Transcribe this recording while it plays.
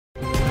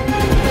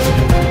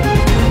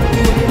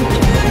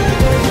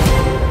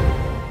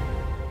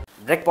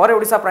Break पर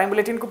Odisha prime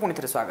bulletin को पुणी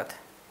थे स्वागत।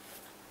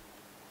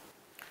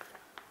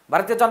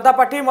 भारतीय जनता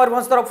पार्टी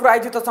मयूरभंज तरफ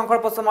आयोजित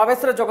संकल्प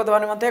समावेश में जोगदेवा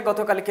निमंते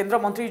गतकाली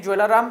केन्द्रमंत्री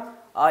ज्वेलराम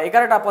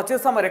 11:25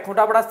 समय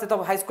खुंटाबड़ा स्थित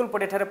हाईस्कल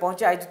पड़िया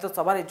पहुंची आयोजित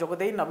सभा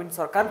जोगदे नवीन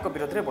सरकार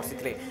विरोध में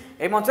बसिते।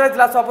 यह मंच में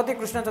जिला सभापति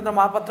कृष्णचंद्र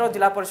महापात्र,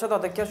 जिला परिषद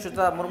अध्यक्ष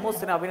सुजाता मुर्मू,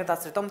 सिने अभिनेता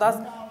श्रीतम दास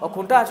और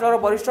खुंटा अंचल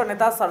वरिष्ठ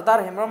नेता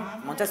सरदार हेमरम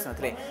मंचासी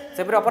थे।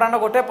 सेपरी अपराह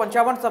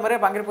 1:55 समय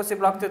बांगीरपोशी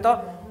ब्लॉक स्थित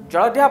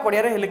जलडिहा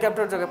पड़िया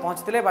हेलिकप्टर जोगे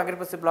पहुंची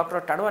बांगीरपोशी ब्लॉक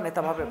टाणुआ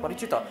नेता भाव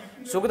परिचित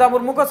सुगदा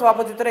मुर्मू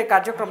सभापतित्व में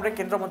कार्यक्रम में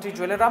केन्द्रमंत्री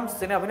ज्वेलराम,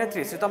 सिने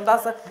अभिनेत्री श्रीतम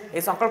दास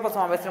यह संकल्प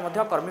समावेश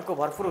में कर्मी को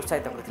भरपूर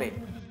उत्साहित करते।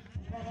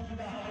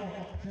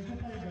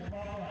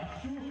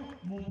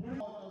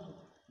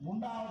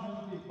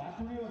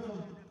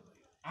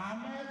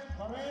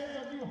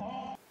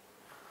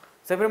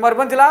 सेपरी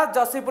मयूरभंज जिला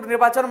जसीपुर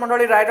निर्वाचन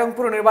मंडली,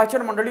 रायरंगपुर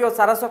निर्वाचन मंडली और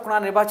सारसखुणा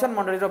निर्वाचन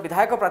मंडली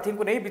विधायक प्रार्थी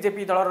को नहीं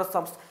बीजेपी दलर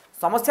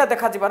समस्या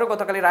देखा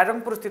गतकाली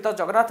रायरंगपुर स्थित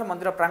जगन्नाथ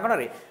मंदिर प्रांगण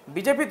में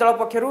बीजेपी दल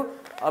पक्षर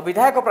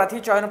विधायक प्रार्थी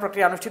चयन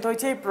प्रक्रिया अनुष्ठित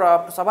होती।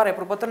 सभा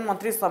पूर्वतन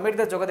मंत्री समीर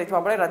दे जोग देथिबा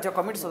बेले राज्य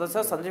कमिटी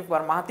सदस्य संजीव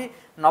कुमार महाती,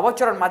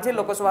 नवचरण माझी,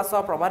 लोकसभा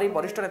सह प्रभारी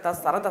वरिष्ठ नेता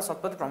शारदा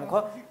शतपथी प्रमुख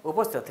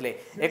उपस्थित थे।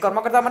 ए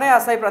कर्मकर्ता मैंने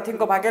आशायी प्रार्थी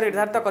भाग्य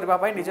निर्धारित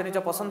करने निज निज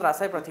पसंद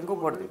आशायी प्रार्थी को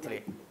भोट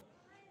देते।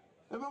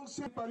 এবং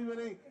সে পারিবে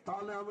নাই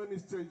তাহলে আমি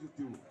নিশ্চয়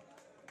জিতিবু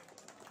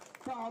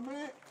তো আমি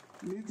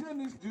নিজে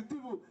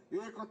জিতিবু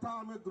এ কথা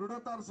আমি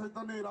দৃঢ়তার সহিত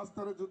এই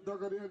রাস্তায় যুদ্ধ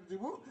করিয়া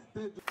ଯିବୁ।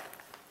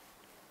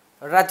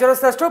 राज्यर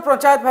श्रेष्ठ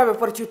पंचायत भाव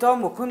परिचित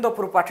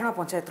मुकुंदपुर पाटणा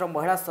पंचायतर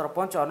महिला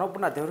सरपंच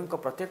अन्नपूर्णा देवरी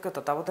प्रत्यक्ष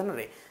तत्वावधान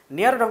में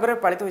नियर ढंग में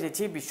पालित हो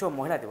विश्व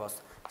महिला दिवस।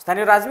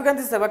 स्थानीय राजीव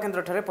गांधी सेवा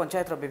केन्द्र ठारे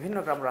पंचायतर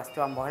विभिन्न ग्राम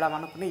आसुवा महिला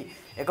मानक नहीं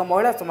एक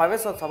महिला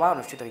समावेश सभा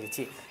अनुष्ठित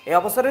होती। यह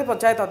अवसर में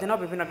पंचायत अधीन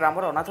विभिन्न ग्राम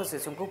अनाथ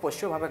शिशु को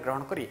पोष्य भाव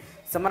ग्रहण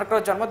कर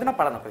जन्मदिन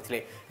पालन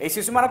करते।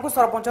 शिशु मानक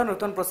सरपंच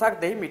नूतन पोशाक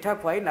दे मिठा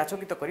खुआई नाच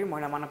गीत कर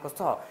महिला मानक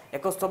सह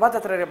एक शोभा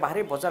यात्रा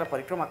बाहरी बजार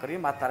परिक्रमा कर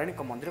मां तारिणी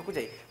मंदिर को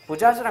जाई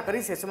पूजा अर्चना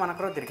कर शिशु मान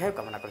दीर्घायु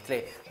कामना करते।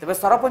 तेज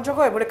सरपंच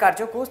एभली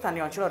कार्य को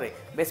स्थानीय अंचल में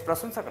बेस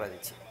प्रशंसा कर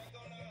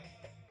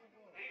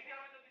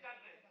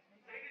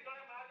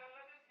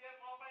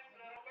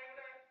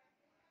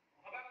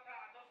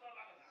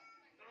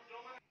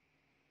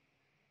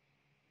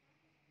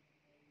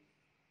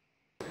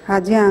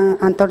आज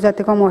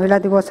आंतर्जातिक महिला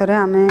दिवस रे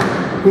आमे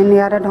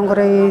नियारा ढंग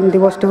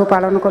दिवस टी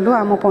पालन कलु।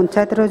 आम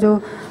पंचायत जो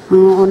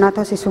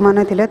अनाथ शिशु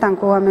माने थिले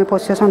तांको आमे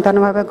पोष्य संतान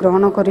भाव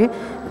ग्रहण करी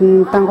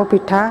तांको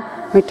पिठा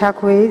मिठा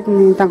खुई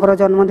तांकर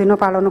जन्मदिन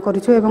पालन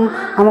करिछु एवं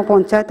आम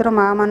पंचायतर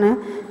माँ माने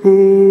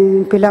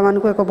पिला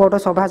मानकु एक बड़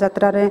शोभा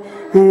यात्रा रे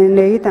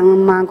नेई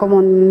माँ को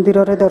मंदिर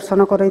रे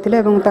दर्शन करैथिले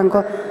एवं तांको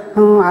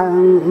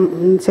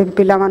से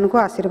पिला मानकु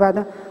आशीर्वाद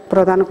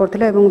प्रदान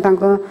करथिले एवं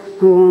तांको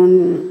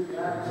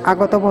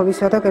आगत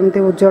भविष्य केमती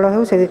उज्जवल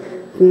हो से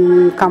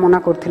कामना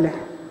करथिले।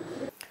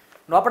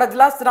 नुआपड़ा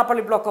जिला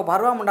सिनापल्ली ब्लॉक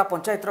भारुआ मुंडा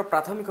पंचायत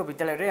प्राथमिक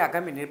विद्यालय में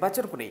आगामी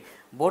निर्वाचन को नहीं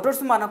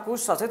भोटर्स मानक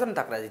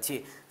सचेतनता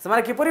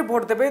किपरि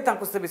भोट देवे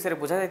से विषय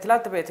बुझा जाता।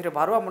 तेज ए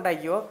भारुआ मुंडा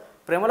ईओ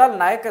प्रेमलाल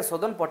नायक,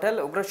 सदन पटेल,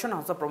 उग्रसेन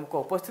हंस प्रमुख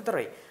उपस्थित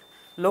रही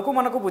लोक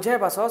मानक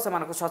बुझाइबा सह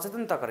से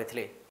सचेतनता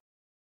करथिले।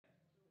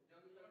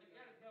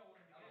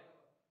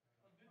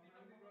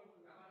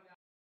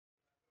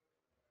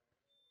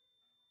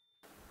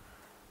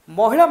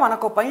 महिला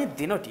मानक पई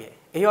दिनटीए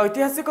यह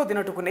ऐतिहासिक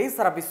दिनटी को नहीं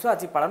सारा विश्व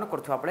आज पालन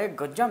करुवा बेले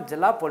गंजाम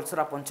जिला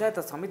पोलसरा पंचायत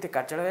समिति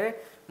कार्यालय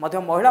में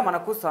महिला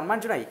मानक सम्मान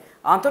जनाई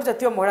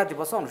अंतर्जातीय महिला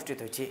दिवस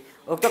अनुष्ठित होती।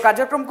 उक्त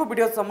कार्यक्रम को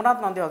वीडियो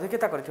सोमनाथ नंदी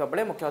अध्यक्षता करथिबा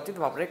बेले मुख्य अतिथि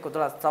भाव में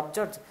कुदला सब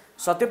जज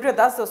सत्यप्रिय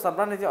दास और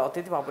सम्मानित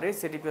अतिथि भाव में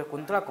सीडीपी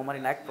कुंतला कुमारी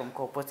नायक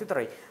प्रमुख उपस्थित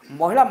रही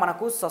महिला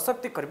मानक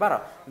सशक्ति कर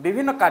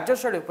विभिन्न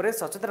कार्यशैली उपर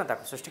सचेतनता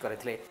सृष्टि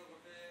करथिले।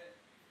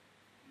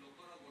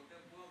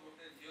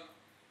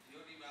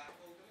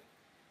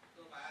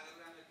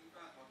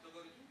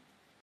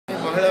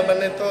 महिला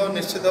माने तो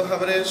निश्चित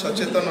भाव में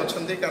सचेतन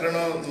अच्छा कारण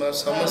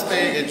समस्ते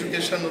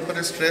एजुकेशन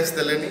उपर स्ट्रेस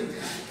देलेनी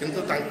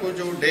किंतु तांको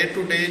जो डे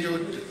टू डे जो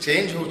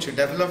चेंज होची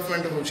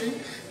डेवलपमेंट होची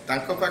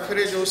तांको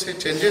पाखरे जो से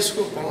चेंजेस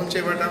को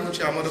पहुँचेबाटा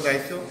होची आमर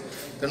दायित्व।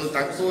 तेणु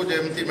तांको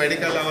जेमती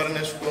मेडिकल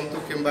अवेयरनेस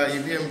कहतु किंबा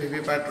ईवीएम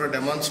वीवीपैट रो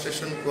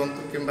डेमोन्स्ट्रेशन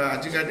कहतु किंबा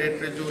आजिका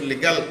डेट रे जो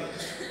लीगल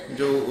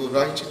जो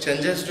रही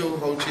चेंजेस जो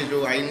होची जो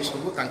आईन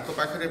सब तांको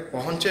पाखरे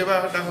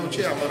पहुँचेबाटा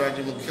होची आमर आज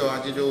मुख्य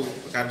आज जो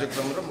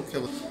कार्यक्रम रो मुख्य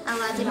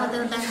आज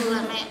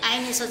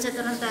आईन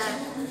सचेतनता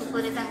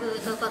एक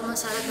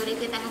कर्मशाला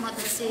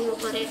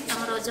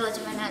कर जज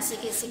मैंने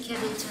आसिक शिक्षा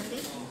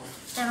देते।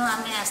 तेणु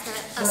आम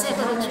आशा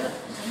करुँ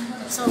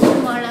सब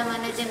महिला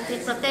माने जमी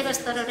प्रत्येक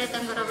स्तर में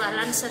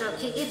बालांस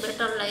रखिकी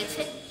बेटर लाइफ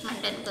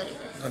मेंटेन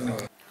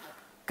करेंगे।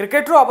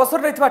 क्रिकेट अवसर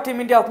रही टीम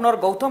इंडिया ओपनर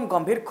गौतम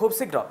गंभीर खूब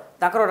शीघ्र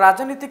तांकर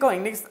राजनीतिक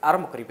इनिंग्स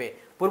आरंभ करेंगे।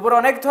 पूर्व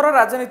अनेक थर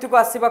राजनीति को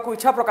आसवाक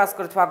इच्छा प्रकाश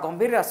कर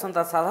गंभीर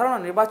आसंता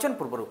साधारण निर्वाचन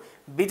पूर्व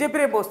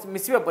बीजेपी में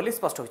मिसवे बोली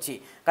स्पष्ट होती।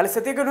 काली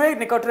सेतिक नुहे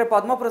निकट में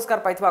पद्म पुरस्कार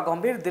पाइथिबा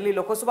गंभीर दिल्ली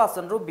लोकसभा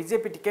आसन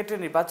बीजेपी टिकेट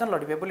निर्वाचन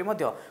लड़िबे बोली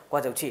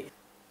कहुछि।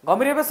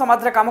 गंभीर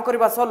समाज में कम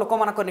करने सह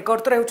लोक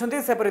निकटतर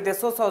होती सेपरी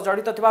देश सह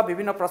जड़ित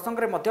विभिन्न प्रसंग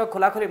में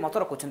खोलाखोली मत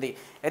रखुंट।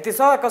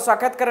 एसह एक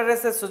साक्षात्कार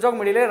से सुजोग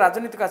मिले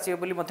राजनीतिक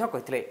आसवे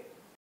कहते।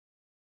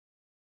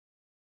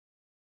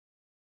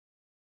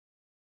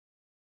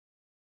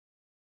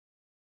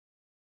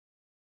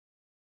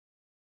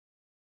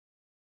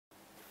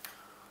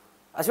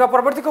 आसवा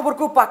परवर्ती खबर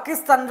को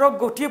पाकिस्तान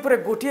गोटे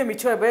पर गोटे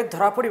मिछ एवं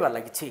धरा पड़ा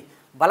लगी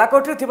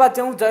बालाकोटे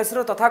जो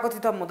जयश्र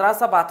तथाकथित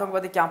मुद्रासा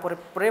आतंकवादी क्यांप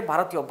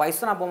भारतीय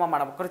वायुसेना बोमा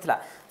माड़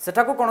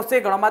करता कौन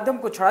से गणमाध्यम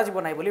को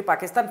छड़ा ना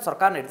पाकिस्तान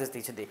सरकार निर्देश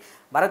देते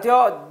भारतीय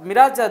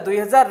मिराज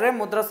 2000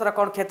 मुद्रासार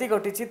कौन क्षति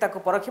घटी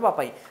परखा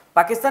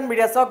पाकिस्तान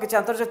मीडिया सह किसी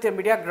अंतर्जातीय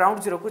मीडिया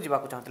ग्राउंड जीरो को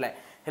जावाक चाहूले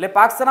हेले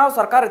पाक सेना और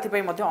सरकार एथि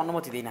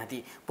अनुमति देना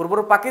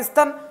पूर्व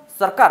पाकिस्तान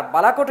सरकार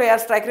बालाकोट एयर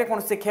स्ट्राइक रे कौन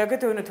से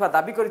क्षयक्षति होता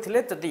दाबी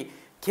करते जदि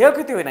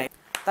क्षयक्षति होना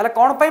ताले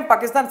कौन पर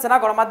पाकिस्तान सेना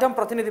गणमाध्यम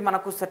प्रतिनिधि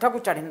मानक सेठाकू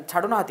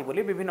छाड़ुना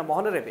विभिन्न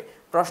महल में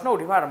प्रश्न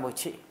उठा आरंभ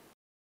होइछि।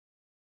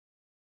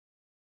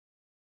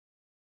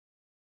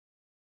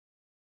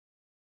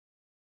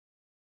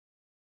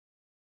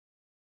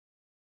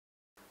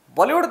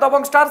 बॉलीवुड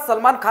दबंग स्टार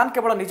सलमान खान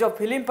केवल निज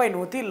फिल्म पर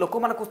नुहति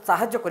लोक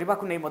साहाय्य करने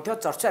को नहीं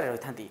चर्चा रही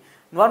था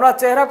नुआ नुआ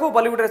चेहरा को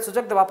बॉलीवुड में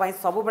सुजोग देवाई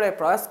सबुबले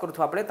प्रयास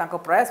करुवा बेले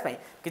प्रयास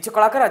किसी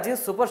कलाकार आज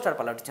सुपरस्टार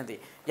पलटि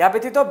या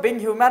व्यतीत बिंग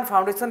ह्यूमैन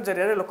फाउंडेशन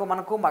जरिए लोक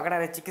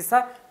मागणार चिकित्सा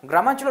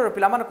ग्रामांचल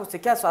पिला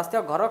शिक्षा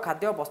स्वास्थ्य घर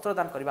खाद्य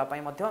वस्त्रदान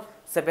करने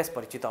से बेस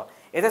परिचित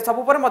एते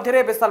सबुपर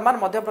मध्य सलमान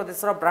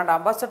मध्यप्रदेश ब्रांड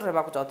आंबासाडर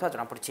होगा चाहता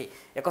जमापड़ी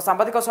एक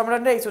सांबादिक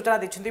सम्मेलन में सूचना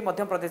देते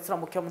मध्यप्रदेश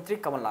मुख्यमंत्री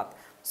कमलनाथ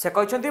से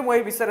कहते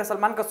मुझे विषय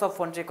सलमान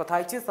फोन से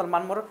कथा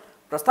सलमान मोर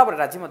प्रस्ताव में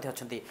राजी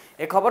अच्छा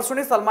ए खबर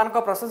शुणी सलमान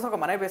प्रशंसक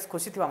मैंने बेस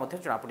खुशी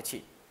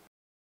जमापड़ी।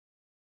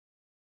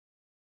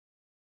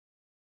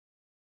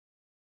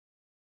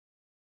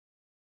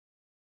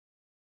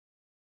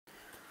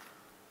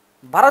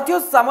 भारतीय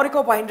सामरिक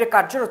बाहिनी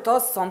कार्यरत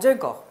संजय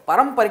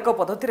पारंपरिक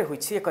पद्धति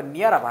होइछि एक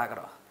नियारा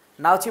बाहागर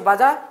ना अच्छी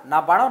बाजा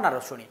ना बाण ना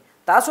रसुणी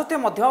ता सत्वे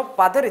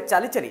पादे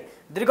चली चली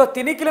दीर्घ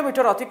 3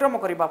 किलोमीटर अतिक्रम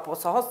करने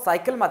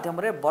साइकेल माध्यम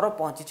बर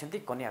पहुंची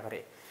कन्या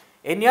घरे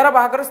ए नियारा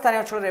बाहागर स्थानीय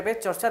अंचल में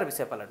चर्चार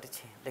विषय पलटि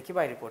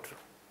देखा रिपोर्ट।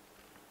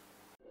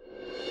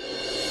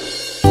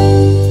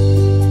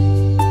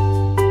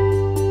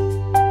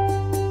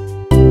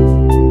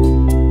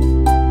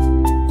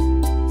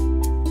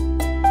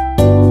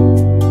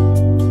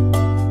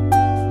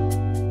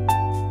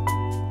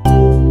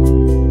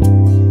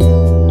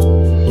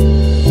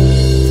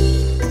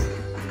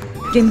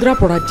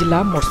 केन्द्रापड़ा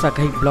जिला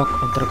मर्साघाई ब्लॉक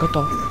अंतर्गत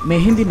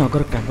मेहेंदी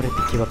नगर ग्राम में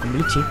देखा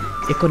मिली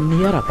एक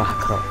नियारा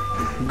बाहाघर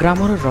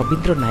ग्रामर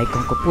रवींद्र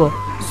नायकों पुओ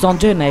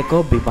संजय नायक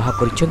विवाह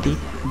करिसेंती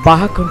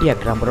बाहाखंडिया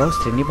ग्रामर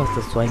श्रीनिवास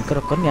स्वाईंकर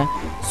कन्या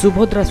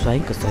सुभद्रा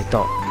स्वाईं सहित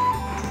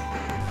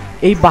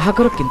यह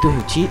बाहाघर किंतु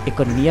होछि एक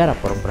नियारा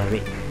परंपरा रे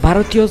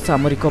भारतीय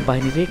सामरिक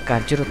बाहिनी रे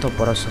कार्यरत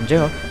बर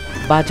संजय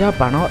बाजा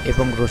बाण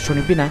एवं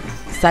रोषणी बिना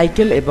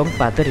साइकेल एवं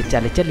पादरे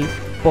चली चली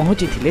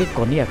पहुंची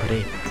कन्या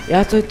घरे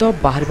या सहित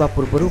बाहर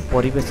पूर्व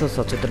परिवेश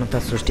सचेतनता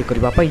सृष्टि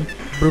करने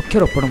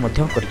वृक्षरोपण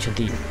और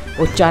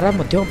चारा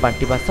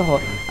बांटा सह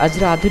आज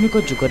आधुनिक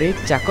जुगरे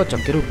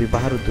चाकचक्यू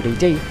बहर दूरे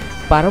जा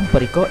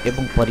पारंपरिक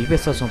एवं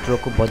परिवेश संतुलन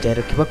को बजाय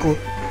रखा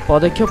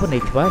पदक्षेप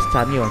नहीं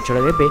स्थानीय अंचल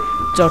में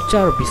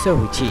चर्चार विषय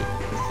होती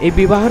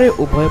बह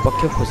उभय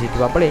पक्ष खुशी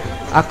बेले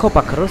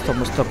आखपाखर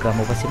समस्त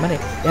ग्रामवासी मैंने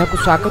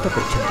स्वागत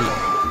कर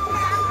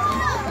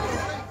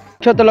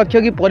लक्ष्य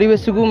कि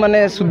परिवेश को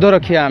माने शुद्ध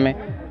रखा आम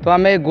तो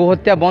आम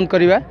गोहत्या बंद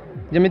करवा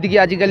जमीक कि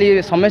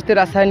आजिकल समस्ते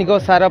रासायनिक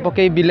सार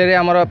पकई बिलरे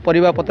आमर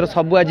परिवा पत्र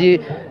सब आज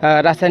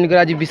रासायनिक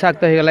आज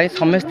विषाक्त हो गला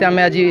समस्ते आम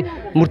आज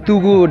मृत्यु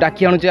को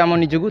डाकी आणुचे आम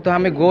निजक तो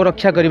आम गो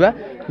रक्षा करवा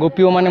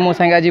गोपीओ मैंने मो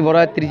सांगे आज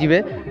बरयात्री जी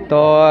तो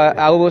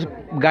आउ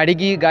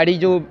गाड़ी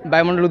जो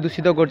वायुमंडल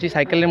दूषित कर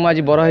साइकेल में आज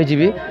बर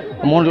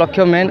हो मोर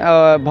लक्ष्य मेन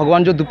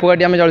भगवान जो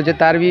धूपकाठी आम जलुचे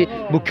तार भी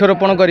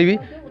वृक्षरोपण करी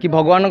कि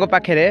भगवान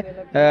पाखे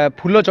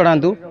फूल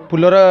चढ़ातु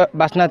फूलर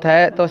बास्ना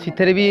थाए तो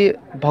सीथे भी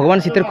भगवान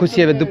सीथे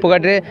खुशी हे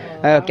धूपकाठी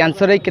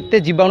कैंसर केते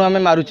जीवाणु आम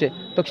मारुचे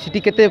तो सीटी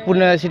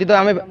तो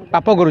आम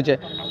पाप करुचे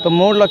तो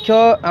मोर लक्ष्य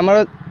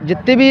आमर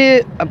जिते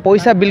भी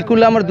पैसा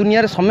बिल्कुल आम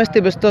दुनिया समस्ते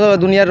व्यस्त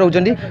दुनिया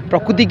रोचंती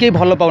प्रकृति के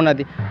भल पाऊना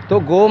तो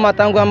गो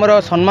माता को आमर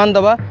सम्मान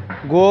दवा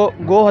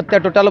गो हत्या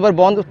टोटाल ओवर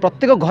बंद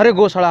प्रत्येक घरे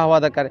गोशाला हवा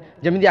दरकार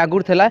जमी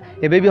आगुर था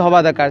एवं भी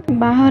हवा दरकार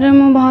बाहर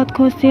मु बहुत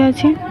खुशी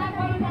अच्छी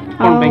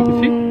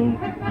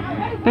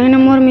कहीं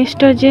मोर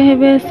मिस्टर जे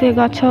हे से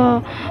गछ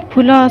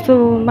फूल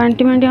सब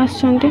बांटी बांटी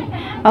आसुँच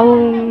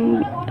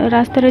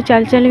रास्तार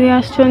चल चल भी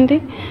आसुँच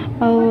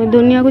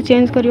दुनिया को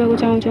चेंज करने को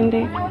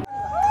चाहते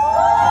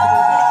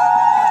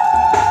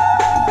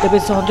तेबे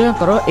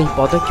संजयकर यह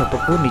पदक्षेप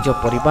को निज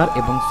परिवार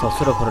एवं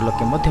ससुर घर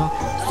लोके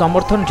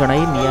समर्थन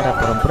जनाई नियारा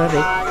परंपरा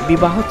रे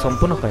विवाह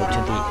संपन्न कर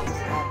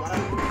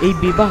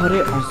बह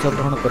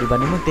अंशग्रहण करने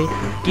निमंते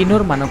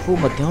किन्नर मानकू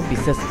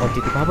विशेष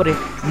अतिथि भाव में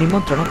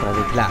निमंत्रण कर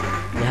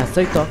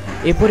सहित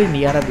एपरी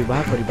नियारा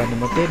विवाह करने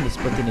निमंते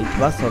निष्पत्ति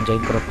नहीं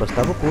संजयकर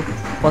प्रस्ताव को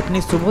पत्नी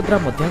सुभद्रा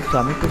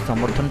स्वामी को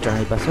समर्थन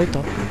जनाइबा सहित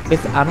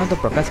बेस आनंद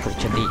प्रकाश कर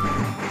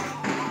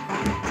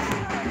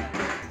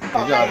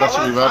आदर्श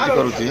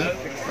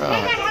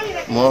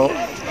मो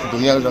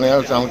दुनिया को जन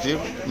चाहूँगी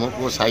मो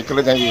पु साइकेल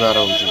जाए व्यवहार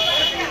हो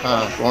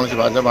कौन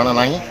बाजा बाण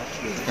ना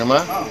किंवा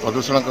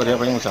प्रदूषण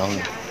करने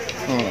चाहूँगी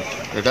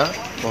यहाँ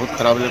बहुत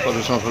खराब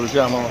प्रदूषण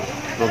करुम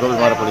रोग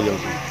बीमार पड़ जाऊँ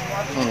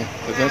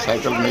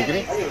साइकेल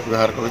नहीं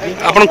व्यवहार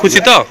कर खुशी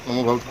तो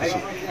बहुत खुशी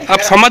आप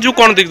समाज को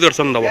कौन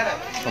दिग्दर्शन दब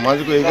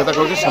समाज को यही कथा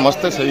कहूँ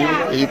समस्ते से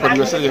यही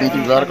परिवेश जमी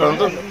व्यवहार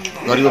करूँ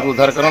गरीब को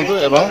उद्धार करूँ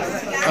एवं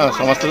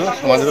समस्त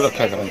समाज को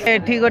रक्षा करूँ।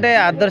 ये गोटे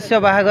आदर्श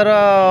बाहागर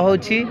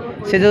होची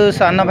से जो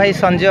सान भाई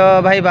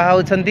संजय भाई बाहा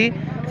होती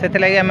से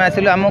लगे आम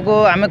आसलु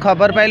आमको आम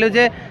खबर पाइलु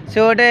जे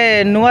से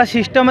गोटे नुआ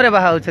सिस्टम रे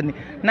बाहा होछनी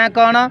ना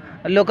कौन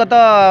लोक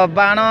तो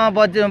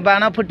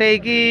बाण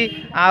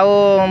फुटेकी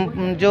आओ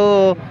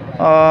जो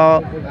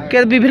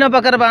के विभिन्न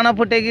प्रकार बाण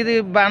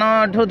फुटेकी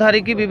बाण ठू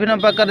धरिकी विभिन्न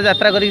प्रकार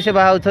यात्रा करी से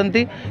बाहा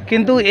होछंती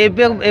किंतु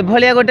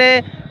एभलिया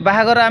गोटे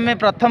बाहागर आम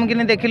प्रथम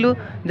किनी देखिलु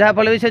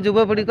जहाँफल भी से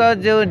युवपीढ़ी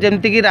जो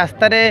जमती कि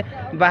रास्ता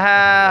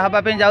बाहा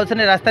हाँपाई जाऊँ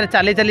रास्ता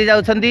चली चली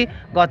जाऊँगी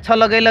गछ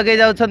लगे लगे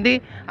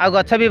जाऊँगी आ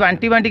गछ भी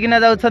बांटी बांटी किना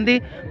जाऊँगी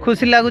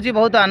खुशी लगुच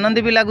बहुत आनंद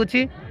भी लगुच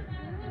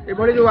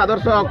जो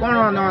आदर्श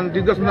कौन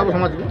दिग्दर्शन देव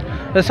समाज को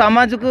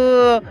समाज को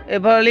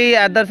एभली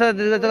आदर्श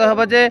दिग्दर्शक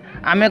हम जे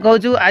आम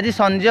कहूँ आज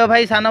संजय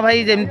भाई सान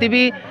भाई जमती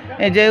भी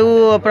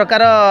जो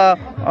प्रकार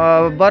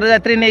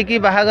बरयात्री नहीं कि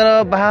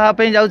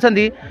बाहापी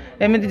जाऊँगी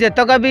एमती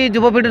जेतक भी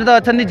युवपीढ़ी तो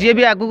अच्छा जी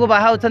भी आगू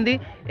बाहा होती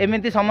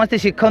एमती समस्ते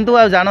शिखतु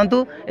आ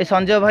जानतु ए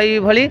संजय भाई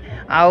भली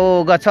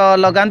आउ गछ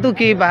लगातु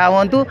कि बाहा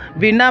हूँ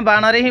बिना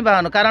बाण ही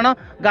बाहन कारण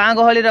गाँ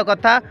गहली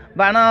कथा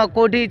बाण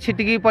कौटी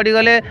छिटिकी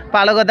पड़गले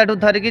पाल गदाठू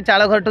धरिकी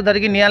चाल घर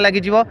धरिकी निआं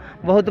लगिज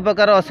बहुत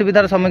प्रकार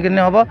असुविधार सम्मुखीन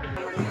हम।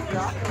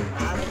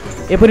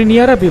 एपरी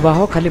निआरा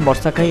विवाह खाली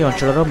मर्साखाई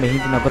अंचल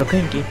मेहिंदी नगर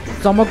कहीं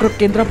समग्र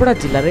केन्द्रापड़ा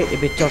जिले में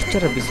एवं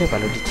चर्चार विषय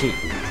पलटि।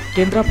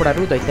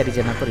 केन्द्रापड़ारू Daitari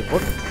जेनाक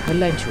report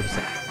headlines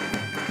Odisha.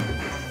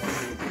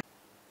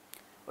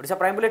 Odisha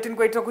prime bulletin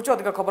को ये रखुच्छे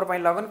अधिक खबर पर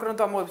लगन करूँ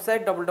आम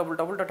वेबसाइट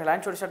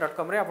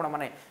www.headlinesodisha.com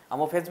आपने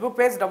आम Facebook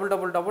page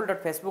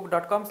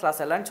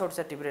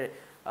www.facebook.com/headlinesodisha TV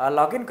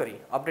login करी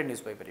अपडेट न्यूज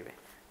पाइपर।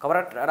 खबर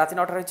राति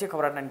 9 रही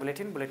खबर 9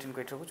 बुलेटिन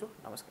को ये रखुच्छे।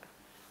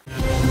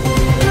 नमस्कार।